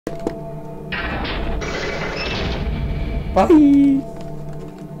Bye!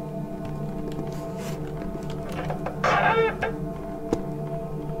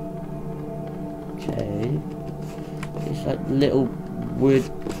 Okay. It's like little wood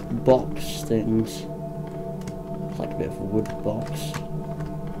box things. It's like a bit of a wood box.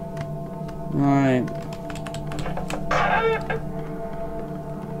 Right.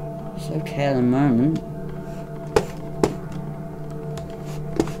 It's okay at the moment.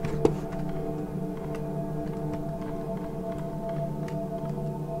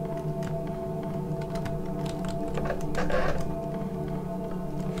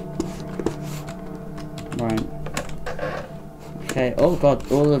 Right. Okay, oh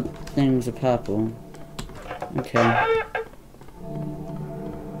god, all the things are purple. Okay.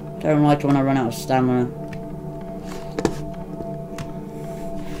 Don't like it when I run out of stamina.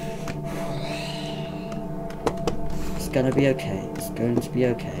 It's gonna be okay. It's going to be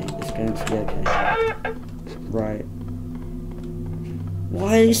okay. It's going to be okay. Right.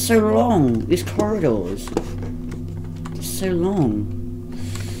 Why are these so long? These corridors. They're so long.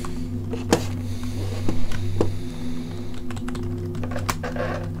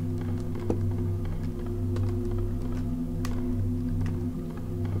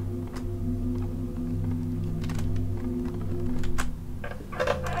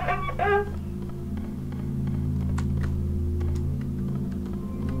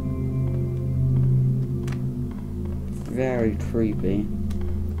 Very creepy.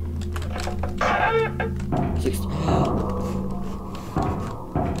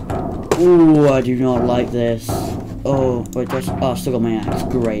 Ooh, I do not like this. Oh, wait, oh, I still got my axe.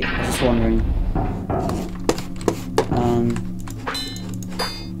 Great. I was just wondering.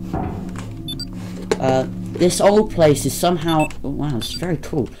 This old place is somehow. Oh, wow, it's very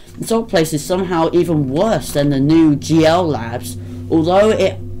cool. This old place is somehow even worse than the new GL labs, although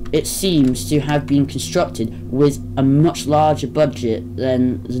it seems to have been constructed with a much larger budget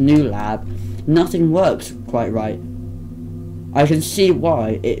than the new lab. Nothing works quite right. I can see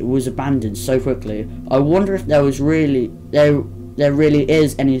why it was abandoned so quickly. I wonder if there really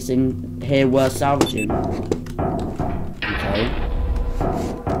is anything here worth salvaging. Okay.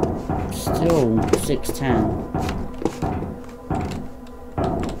 Still 610.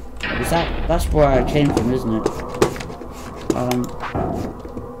 That's where I came from, isn't it?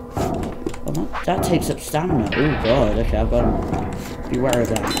 That takes up stamina. Oh god, okay, I've got to be aware of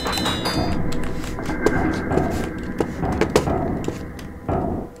that.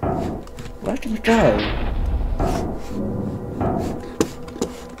 Where can I go?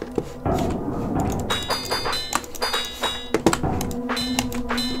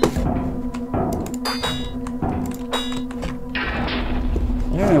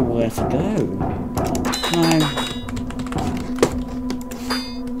 I don't know where to go. No.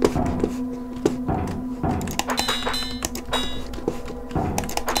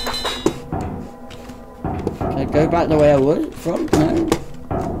 Go back the way I was from? No.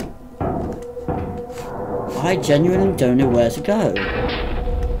 I genuinely don't know where to go.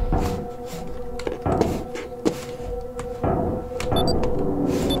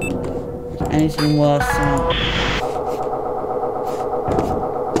 Anything worse than...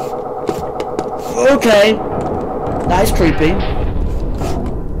 Okay! That is creepy.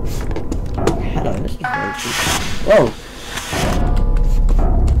 Hello, this is very creepy. Whoa!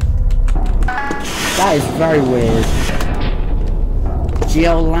 That is very weird.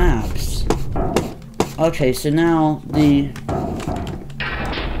 GL Labs. Okay, so now this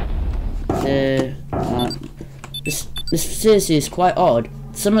facility is quite odd.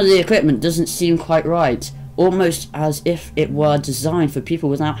 Some of the equipment doesn't seem quite right, almost as if it were designed for people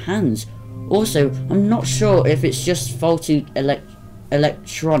without hands. Also, I'm not sure if it's just faulty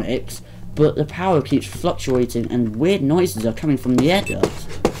electronics, but the power keeps fluctuating and weird noises are coming from the air ducts.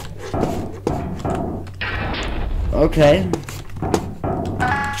 Okay.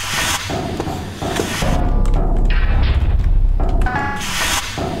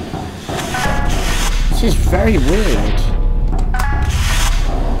 This is very weird.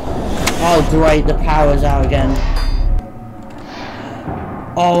 Oh great, the power's out again.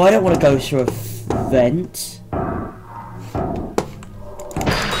 Oh, I don't want to go through a vent. Oh,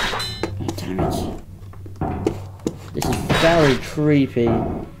 damn it. This is very creepy.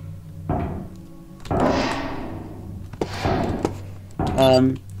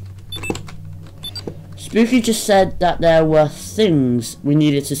 Spooky just said that there were things we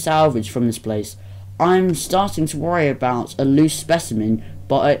needed to salvage from this place. I'm starting to worry about a loose specimen,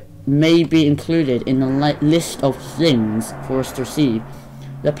 but it may be included in the list of things for us to receive.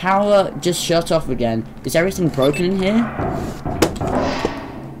 The power just shut off again. Is everything broken in here?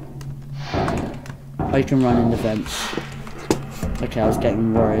 Oh, you can run in the vents. Okay, I was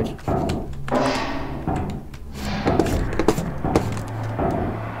getting worried.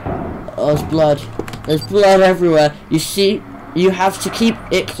 Oh, there's blood. There's blood everywhere. You see, you have to keep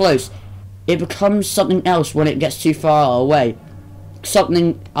it close. It becomes something else when it gets too far away.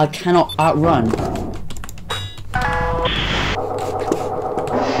 Something I cannot outrun.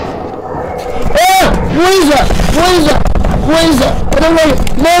 Ah! What is that? What is that? What is that? No!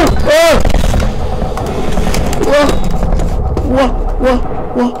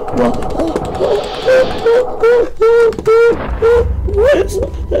 What is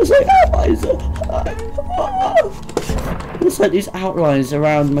that? There's like outlines. There's like these outlines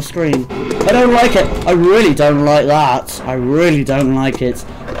around my screen. I don't like it. I really don't like that. I really don't like it.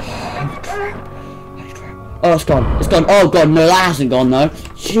 Oh, it's gone. It's gone. Oh god, no, that hasn't gone though.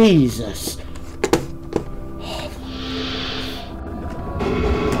 Jesus.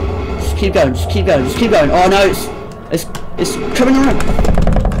 Just keep going. Just keep going. Just keep going. Oh no, it's coming around.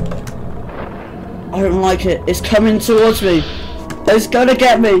 I don't like it. It's coming towards me. It's gonna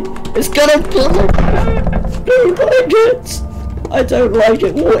get me. It's gonna. I don't like it. I don't like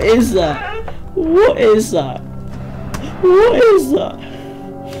it. What is that? What is that? What is that?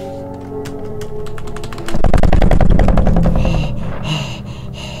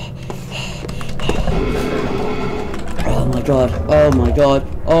 Oh my god. Oh my god.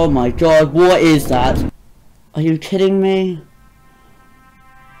 Oh my god. What is that? Are you kidding me?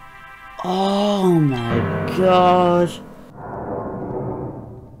 Oh my god.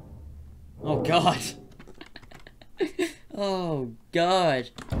 Oh god. Oh god.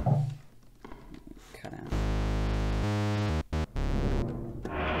 Cut out.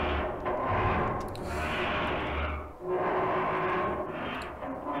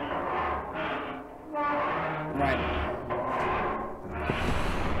 Right.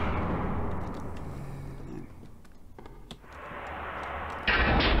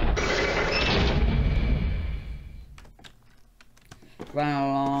 Ran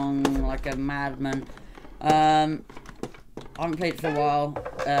along like a madman. I haven't played it for a while.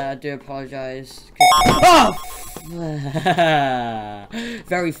 I do apologise. Oh!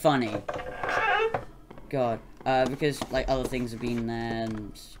 Very funny. God. Because like other things have been there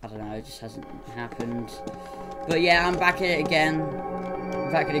and I don't know, it just hasn't happened. But yeah, I'm back at it again.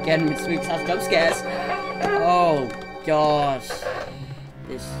 I'm back at it again with House of Jumpscares. Oh god.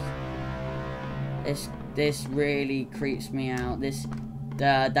 This really creeps me out.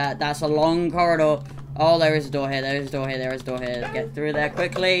 That's a long corridor. Oh, there is a door here, there is a door here, there is a door here. Get through there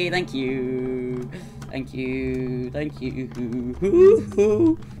quickly. Thank you. Thank you. Thank you.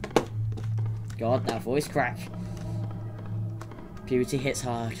 God, that voice crack. Puberty hits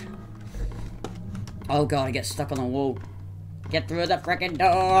hard. Oh god, I get stuck on the wall. Get through the frickin'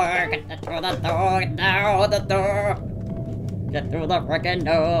 door. Get through the door. Get through the door. Get through the frickin'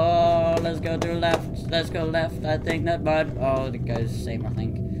 door. Let's go to left. Let's go left. I think that might. Oh, it goes the same, I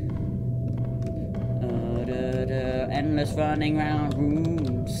think. Endless running around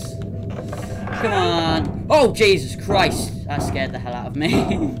rooms. Come on. Oh, Jesus Christ. That scared the hell out of me.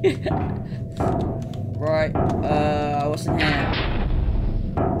 Right. What's in here?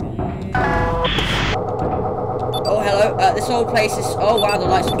 Oh, hello. This old place is. Oh, wow, the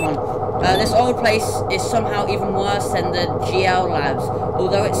lights come on. This old place is somehow even worse than the GL labs,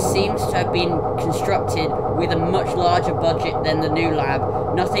 although it seems to have been constructed with a much larger budget than the new lab.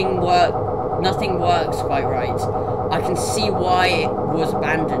 Nothing works quite right. I can see why it was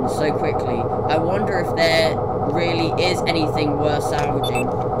abandoned so quickly. I wonder if there really is anything worth salvaging.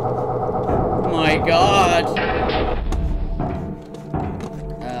 Oh my god.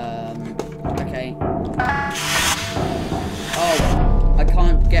 Okay. Oh, I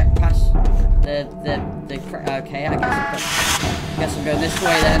can't get past the okay, I guess I'm going this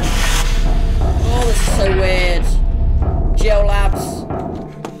way then. Oh, this is so weird. Geo labs.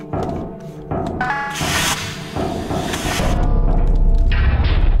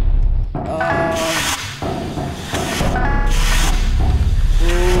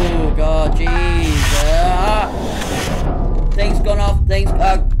 Oh god, jeez. Things gone off, things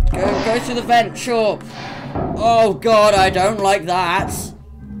go through the vent, sure. Oh god, I don't like that.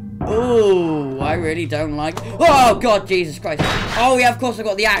 Ooh, I really don't like. Oh god, Jesus Christ. Oh yeah, of course I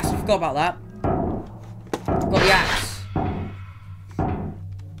got the axe. I forgot about that. Got the axe.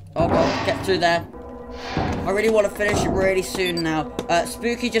 Oh god, get through there. I really want to finish it really soon now.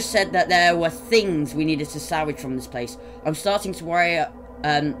 Spooky just said that there were things we needed to salvage from this place. I'm starting to worry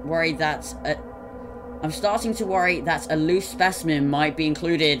that a loose specimen might be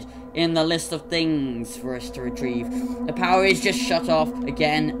included in the list of things for us to retrieve. The power is just shut off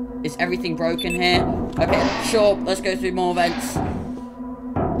again. Is everything broken here? Okay, sure. Let's go through more vents.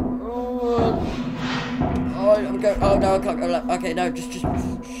 Oh, I'm going. Oh no, I can't go left. Okay, no, just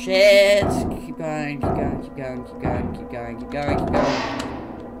shit. Keep going, keep going, keep going, keep going, keep going, keep going, keep going.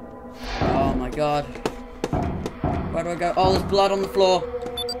 Oh my god. Where do I go? Oh, there's blood on the floor.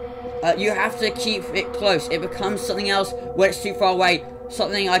 You have to keep it close. It becomes something else when it's too far away.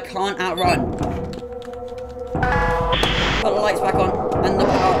 Something I can't outrun. Put the lights back on and the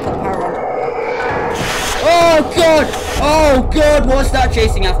power on. Oh god! Oh god! What's that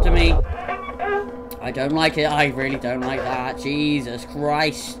chasing after me? I don't like it. I really don't like that. Jesus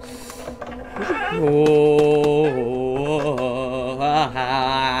Christ! Oh,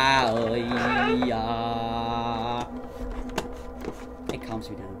 yeah. It calms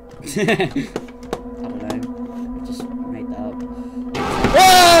me down. I don't know. I just made that up.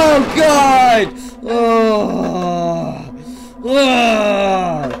 Oh god! Oh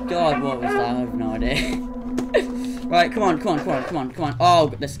god! What was that? I have no idea. Right, come on, come on, come on, come on, come on. Oh,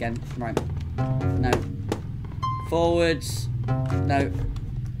 this again. Right. No. Forwards. No.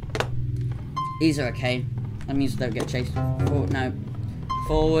 These are okay. That means they don't get chased. Forward. No.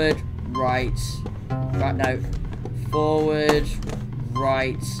 Forward. Right. Right. No. Forward.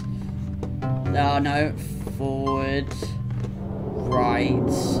 Right. No. No. Forward.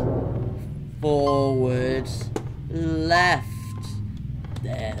 Right. Forward. Left.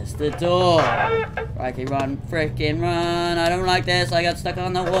 There's the door. Right, okay, run, freaking run. I don't like this. I got stuck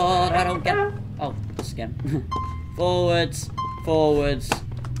on the wall. I don't get. Oh, this again. Forwards, forwards.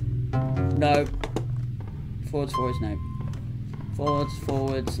 No. Forwards, forwards, no. Forwards,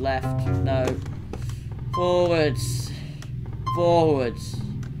 forwards, left, no. Forwards, forwards,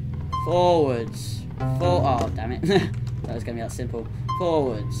 forwards, oh, damn it. That was gonna be that simple.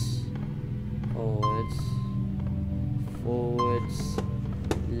 Forwards, forwards, forwards,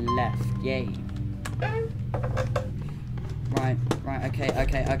 left, yay. Right, right, okay.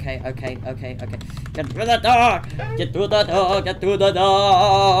 Get through the door! Get through the door! Get through the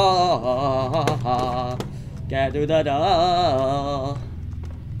door! Get through the door!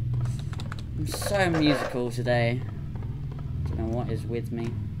 I'm so musical today. I don't know what is with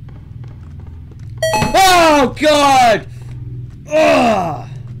me. Oh god! Ugh!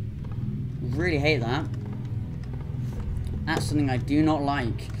 Really hate that. That's something I do not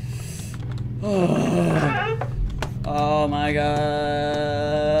like. Oh my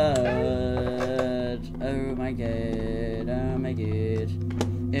god. Oh my god. Oh my god.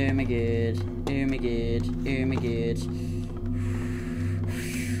 Oh my god. Oh my god. Oh my god.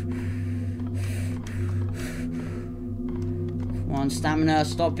 Come on, stamina,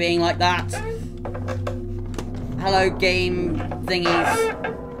 stop being like that. Hello, game thingies.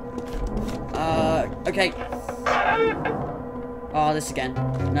 Okay. Oh, this again.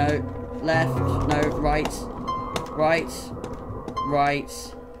 No. Left. No. Right. Right. Right.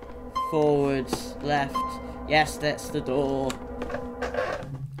 Forwards. Left. Yes, that's the door.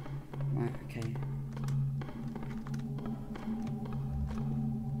 Right, okay.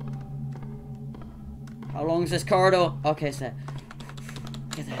 How long is this corridor? Okay, it's there.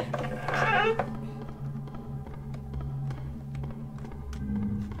 Get there.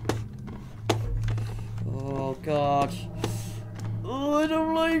 Oh, God. Oh, I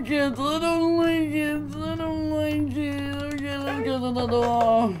don't like it. I don't like it. I don't like it. Okay, let's go to the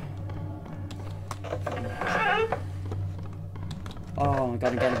door. Oh my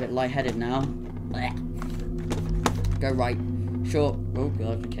god, I'm getting a bit lightheaded now. Go right. Sure. Oh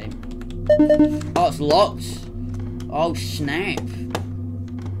god, okay. Oh, it's locked. Oh, snap.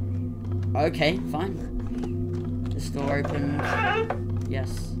 Okay, fine. This door open.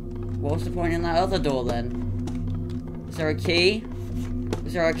 Yes. What was the point in that other door then? Is there a key?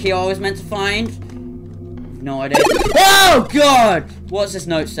 Is there a key I was meant to find? No idea. Oh god! What's this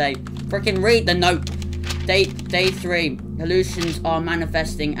note say? Freaking read the note. Day 3. Hallucinations are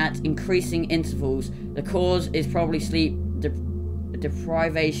manifesting at increasing intervals. The cause is probably sleep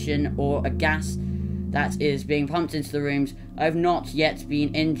deprivation or a gas that is being pumped into the rooms. I have not yet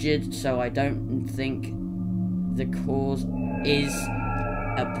been injured, so I don't think the cause is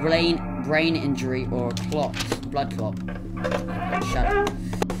a brain injury or a blood clot. Shut up.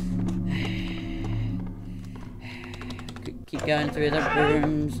 Keep going through the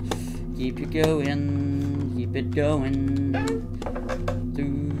rooms. Keep it going. Keep it going.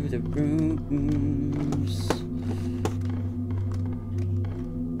 Through the rooms.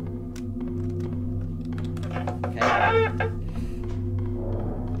 Okay.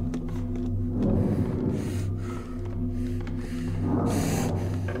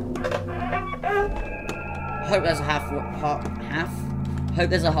 hope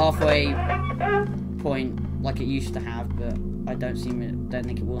there's a halfway point like it used to have, but I don't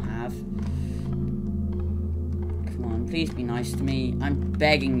think it will have. Come on, please be nice to me. I'm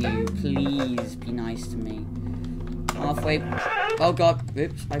begging you, please be nice to me. Halfway. Oh god,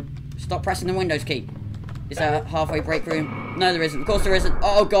 oops, I stopped pressing the Windows key. Is there a halfway break room? No, there isn't. Of course there isn't.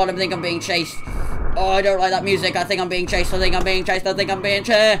 Oh god, I think I'm being chased. Oh, I don't like that music. I think I'm being chased. I think I'm being chased. I think I'm being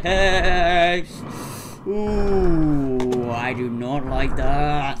chased. Ooh, I do not like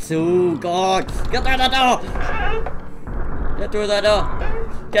that. Oh god. Get through that door. Get through that door.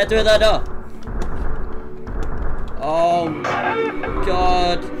 Get through that door. Oh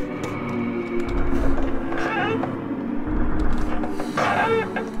god.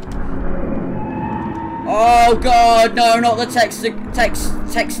 Oh god, no, not the texter.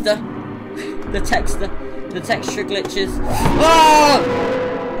 The texture glitches. Oh!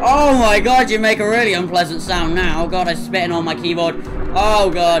 Oh my god, you make a really unpleasant sound now. Oh god, I'm spitting on my keyboard.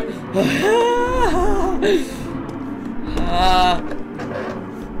 Oh god.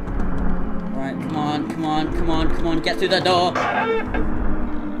 Right, come on, come on, come on, come on, get through the door.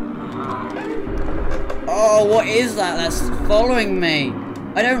 Oh, what is that? That's following me.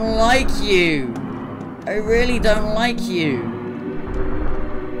 I don't like you. I really don't like you.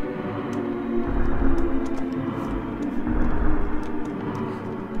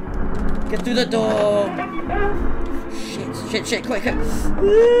 Get through the door. Shit, quick.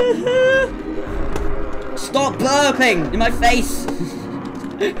 Stop burping in my face.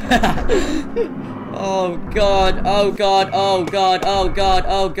 Oh god, oh god, oh god, oh god,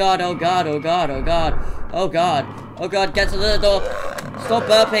 oh god, oh god, oh god, oh god, oh god, oh god, get to the door. Stop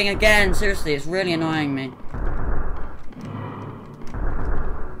burping again, seriously, it's really annoying me.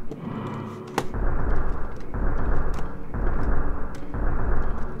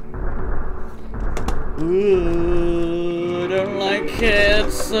 Ooh, I don't like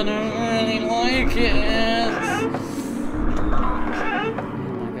kids. I don't really like kids.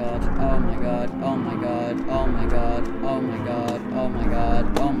 Oh my god, oh my god, oh my god, oh my god, oh my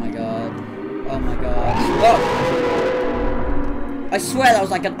god, oh my god, oh my god. Oh! I swear that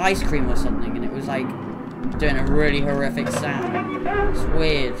was like an ice cream or something, and it was like doing a really horrific sound. It's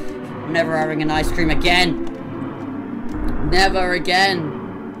weird. I'm never having an ice cream again. Never again.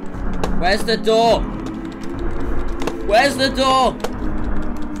 Where's the door? Where's the door?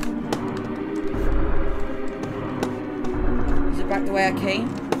 Is it back the way I came?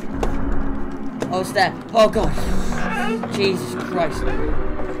 Oh, it's there. Oh, God. Jesus Christ.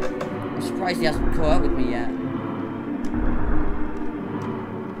 I'm surprised he hasn't caught up with me yet.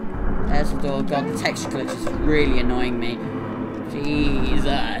 There's the door. God, the texture glitch is really annoying me.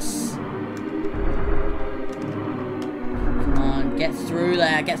 Jesus. Come on, get through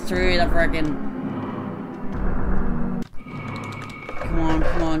there. Get through the friggin'... Come on,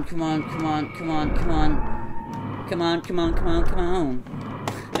 come on, come on, come on, come on, come on. Come on, come on, come on, come on.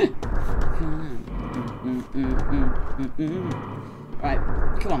 Right,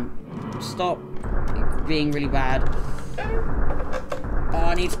 come on. Stop being really bad. Oh,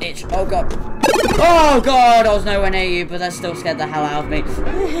 I need to itch. Oh, God. Oh, God, I was nowhere near you, but that still scared the hell out of me.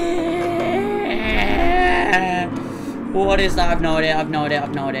 What is that? I've no idea, I've no idea,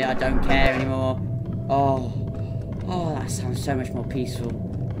 I've no idea. I don't care anymore. Oh. Oh, that sounds so much more peaceful.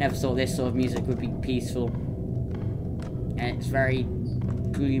 Never thought this sort of music would be peaceful. And it's very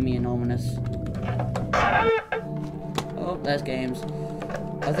gloomy and ominous. Oh, there's games.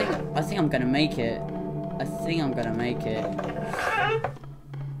 I think I'm gonna make it. I think I'm gonna make it.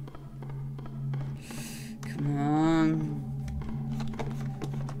 Come on.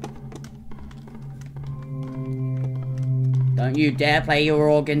 Don't you dare play your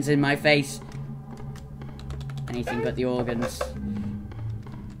organs in my face. Anything but the organs.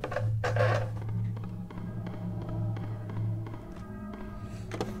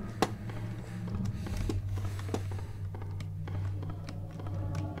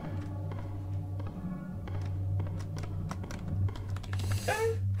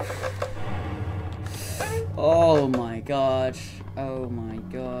 Oh my god. Oh my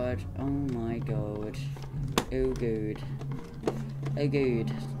god. Oh my god. Oh good. Oh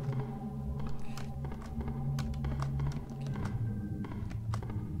good.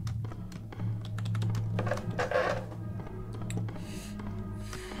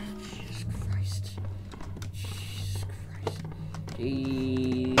 Jesus Christ. Jesus Christ.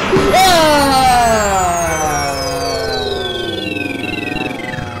 Jeez.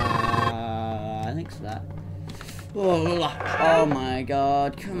 Thanks for that. Oh my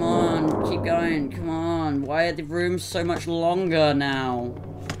god, come on, keep going, come on. Why are the rooms so much longer now?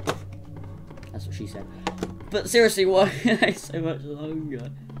 That's what she said. But seriously, why are they so much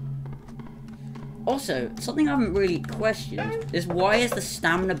longer? Also, something I haven't really questioned is why is the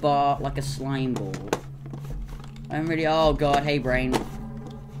stamina bar like a slime ball? I'm really, oh god, hey brain.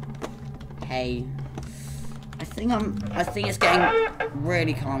 Hey. I think it's getting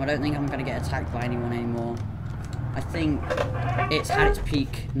really calm. I don't think I'm gonna get attacked by anyone anymore. I think it's had its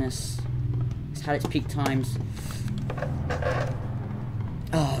peakness. It's had its peak times.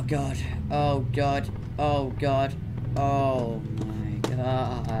 Oh god. Oh god. Oh god. Oh my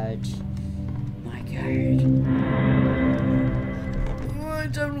god. My god. Oh, I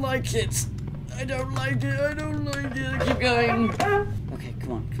don't like it. I don't like it. I don't like it. Keep going. Okay,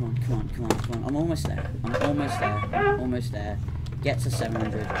 come on, come on, come on, come on, come on. I'm almost there. I'm almost there. I'm almost there. Get to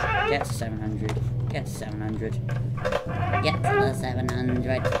 700. Get to 700. Get to 700. Get to the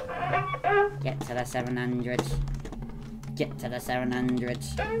 700. Get to the 700. Get to the 700.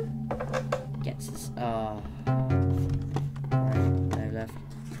 Get to the... Oh. Right, no left.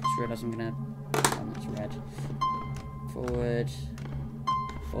 Just realised I'm gonna... Oh, that's red. Forward.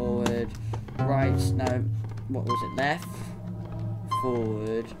 Forward. Right, no. What was it? Left.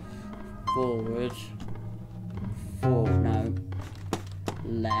 Forward. Forward. Forward. No.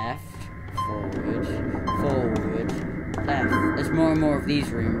 Left. Forward. Forward. Left. There's more and more of these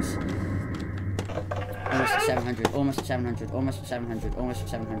rooms. Almost at 700. Almost at 700. Almost at 700. Almost at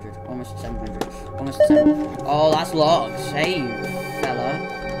 700. Almost at 700. Almost at 700. Oh, that's locked. Hey, fella.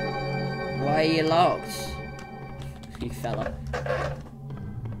 Why are you locked? You fella.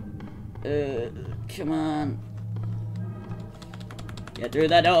 Come on. Get through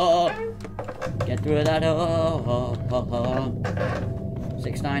that door. Get through that door.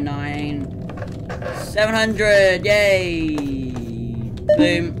 699. 700. Yay.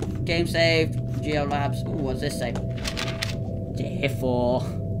 Boom. Game saved. GL Labs. Ooh, what's this say? Day 4.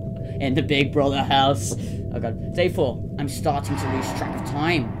 In the Big Brother house. Oh god. Day 4. I'm starting to lose track of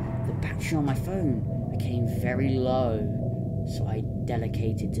time. The battery on my phone became very low. So I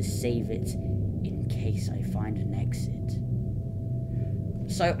delegated to save it in case I find an exit.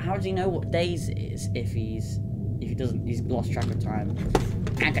 So how does he know what days it is if he's lost track of time?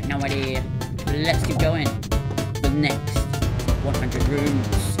 I got no idea. Let's keep going. The next 100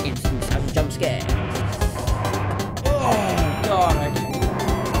 rooms into House of Jumpscares. Oh god, I can't.